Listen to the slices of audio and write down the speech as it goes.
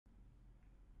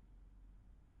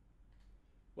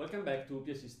Welcome back to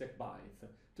PSC Tech Byte.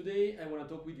 Today I want to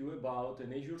talk with you about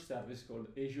an Azure service called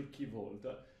Azure Key Vault,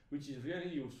 which is really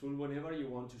useful whenever you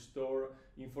want to store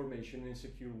information in a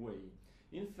secure way.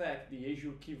 In fact, the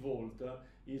Azure Key Vault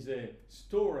is a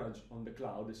storage on the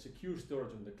cloud, a secure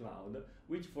storage on the cloud,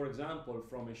 which, for example,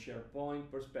 from a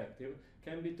SharePoint perspective,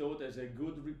 can be thought as a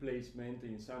good replacement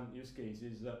in some use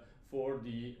cases for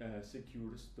the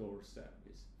secure store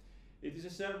service. It is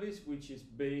a service which is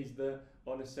based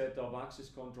on a set of access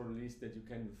control lists that you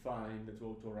can define to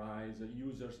authorize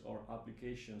users or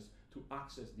applications to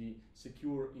access the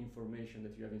secure information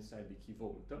that you have inside the Key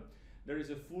Vault. There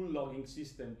is a full logging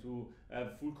system to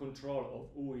have full control of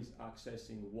who is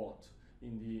accessing what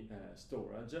in the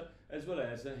storage, as well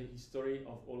as a history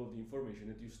of all of the information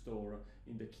that you store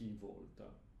in the Key Vault.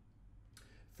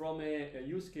 From a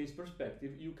use case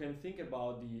perspective, you can think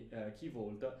about the Key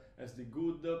Vault as the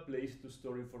good place to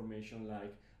store information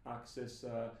like access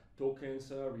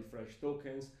tokens, refresh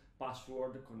tokens,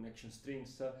 password, connection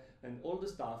strings, and all the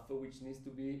stuff which needs to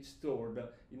be stored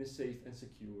in a safe and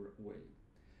secure way.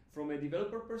 From a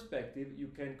developer perspective,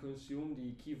 you can consume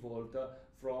the Key Vault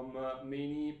from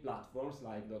many platforms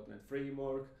like .NET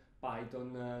Framework,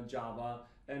 Python, Java,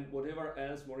 and whatever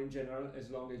else more in general,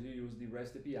 as long as you use the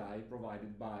REST API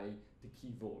provided by the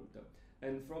Key Vault.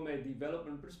 And from a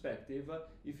development perspective,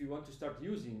 if you want to start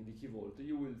using the Key Vault,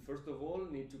 you will first of all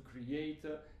need to create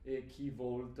a Key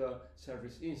Vault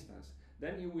service instance.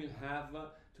 Then you will have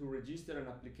to register an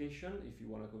application if you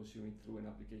want to consume it through an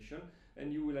application,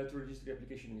 and you will have to register the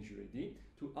application in Azure AD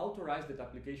to authorize that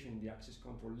application in the access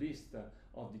control list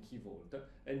of the Key Vault.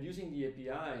 And using the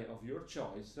API of your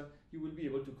choice, you will be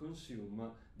able to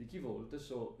consume the Key Vault,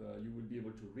 so you will be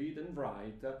able to read and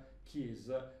write keys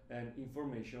and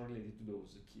information related to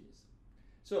those keys.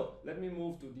 So let me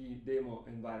move to the demo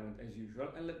environment as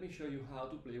usual, and let me show you how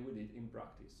to play with it in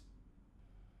practice.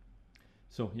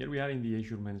 So here we are in the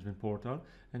Azure Management Portal,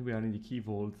 and we are in the Key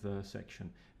Vault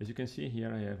section. As you can see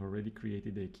here, I have already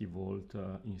created a Key Vault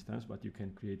instance, but you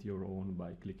can create your own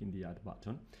by clicking the Add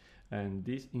button. And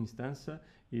this instance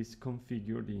is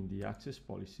configured in the access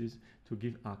policies to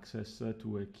give access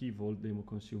to a Key Vault demo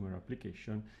consumer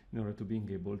application in order to being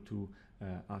able to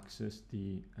access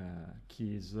the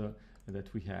keys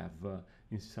that we have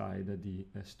inside the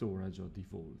storage of the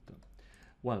vault.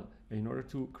 Well, in order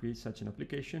to create such an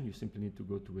application, you simply need to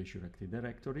go to Azure Active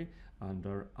Directory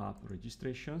under App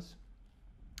Registrations,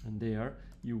 and there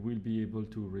you will be able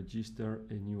to register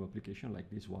a new application like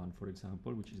this one, for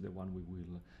example, which is the one we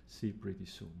will see pretty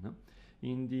soon.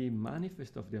 In the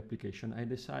manifest of the application, I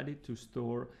decided to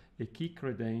store a key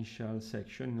credential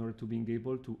section in order to being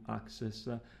able to access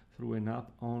through an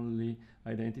app-only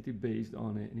identity based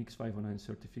on an X509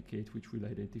 certificate, which will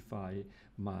identify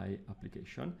my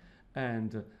application.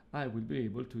 And I will be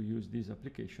able to use this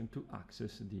application to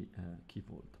access the Key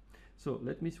Vault. So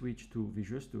let me switch to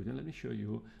Visual Studio and let me show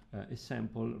you a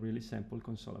sample, really sample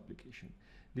console application.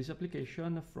 This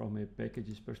application, from a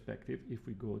packages perspective, if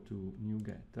we go to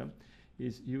NuGet,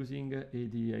 is using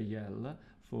ADAL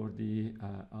for the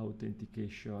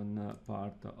authentication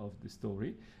part of the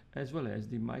story, as well as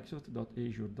the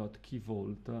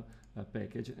Microsoft.azure.keyvault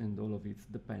package and all of its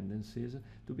dependencies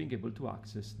to being able to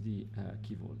access the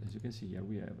Key Vault. As you can see here,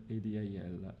 we have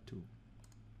ADAL too.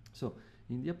 So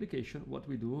in the application, what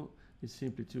we do is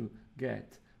simply to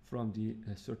get from the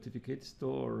certificate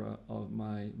store of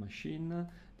my machine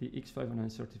the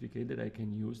X509 certificate that I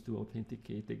can use to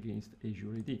authenticate against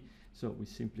Azure AD. So we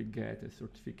simply get a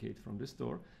certificate from the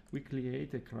store. We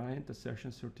create a client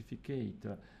assertion certificate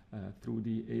through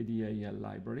the ADAL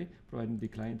library, providing the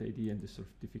client ID and the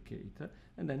certificate.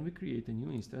 And then we create a new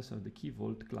instance of the Key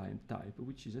Vault client type,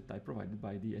 which is a type provided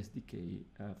by the SDK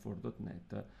for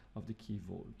 .NET of the Key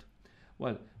Vault.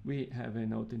 Well, we have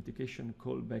an authentication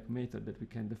callback method that we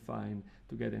can define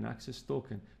to get an access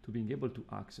token to being able to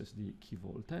access the Key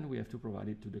Vault, and we have to provide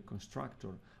it to the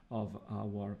constructor of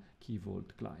our Key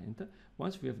Vault client.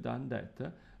 Once we have done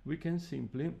that, we can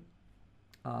simply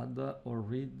add or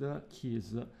read the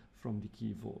keys from the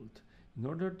Key Vault. In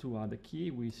order to add a key,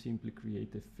 we simply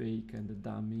create a fake and a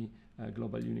dummy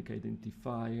global unique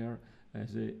identifier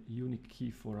as a unique key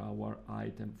for our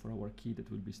item, for our key that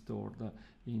will be stored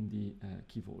in the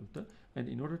Key Vault. And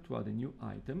in order to add a new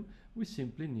item, we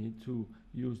simply need to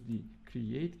use the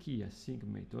create key async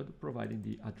method, providing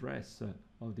the address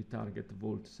of the target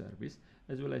vault service,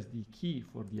 as well as the key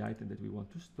for the item that we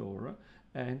want to store,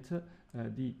 and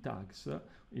the tags,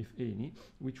 if any,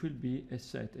 which will be a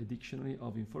set, a dictionary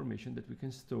of information that we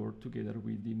can store together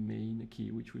with the main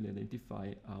key, which will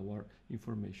identify our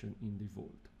information in the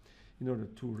vault. in order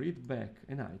to read back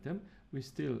an item, we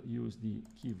still use the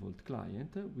Key Vault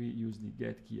client, we use the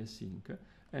get key async,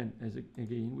 and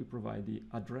again we provide the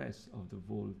address of the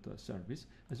Vault service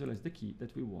as well as the key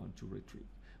that we want to retrieve.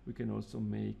 We can also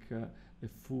make a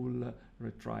full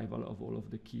retrieval of all of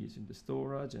the keys in the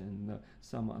storage and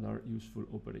some other useful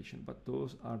operation. But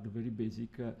those are the very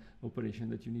basic operation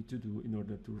that you need to do in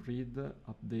order to read,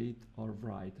 update, or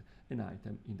write an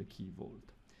item in the Key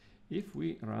Vault. If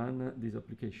we run this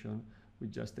application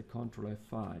with just a Ctrl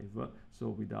F5, so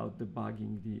without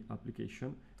debugging the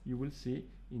application, you will see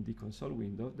in the console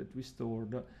window that we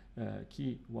stored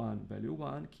key 1 value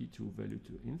 1, key 2 value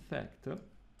 2. In fact,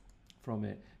 from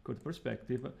a code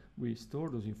perspective, we store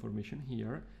those information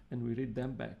here and we read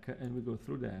them back and we go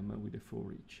through them with a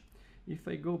for each. If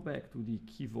I go back to the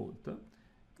Key Vault,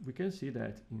 we can see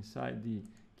that inside the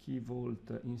Key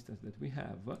Vault instance that we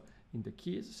have, in the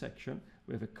keys section,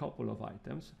 we have a couple of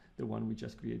items, the one we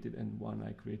just created and one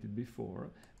I created before.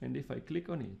 And if I click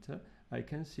on it, I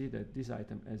can see that this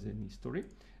item has an history.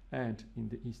 And in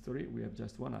the history, we have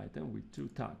just one item with 2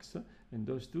 tags. And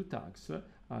those 2 tags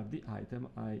are the item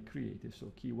I created.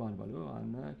 So key 1 value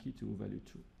 1, key 2 value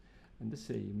 2. And the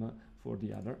same for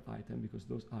the other item, because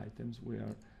those items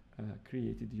were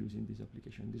created using this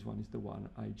application. This one is the one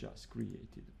I just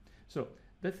created. So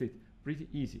that's it, pretty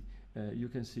easy. You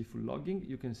can see full logging,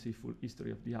 you can see full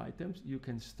history of the items, you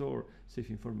can store safe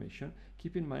information.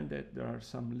 Keep in mind that there are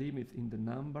some limits in the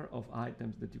number of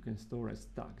items that you can store as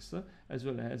tags, as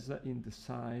well as in the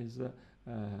size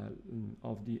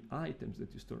of the items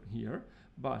that you store here.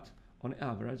 But on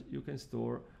average, you can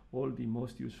store all the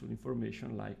most useful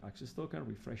information like access token,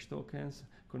 refresh tokens,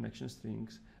 connection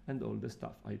strings, and all the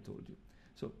stuff I told you.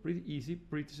 So pretty easy,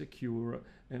 pretty secure,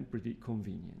 and pretty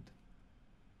convenient.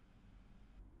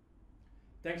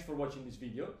 Thanks for watching this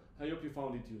video. I hope you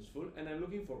found it useful, and I'm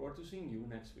looking forward to seeing you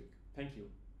next week. Thank you.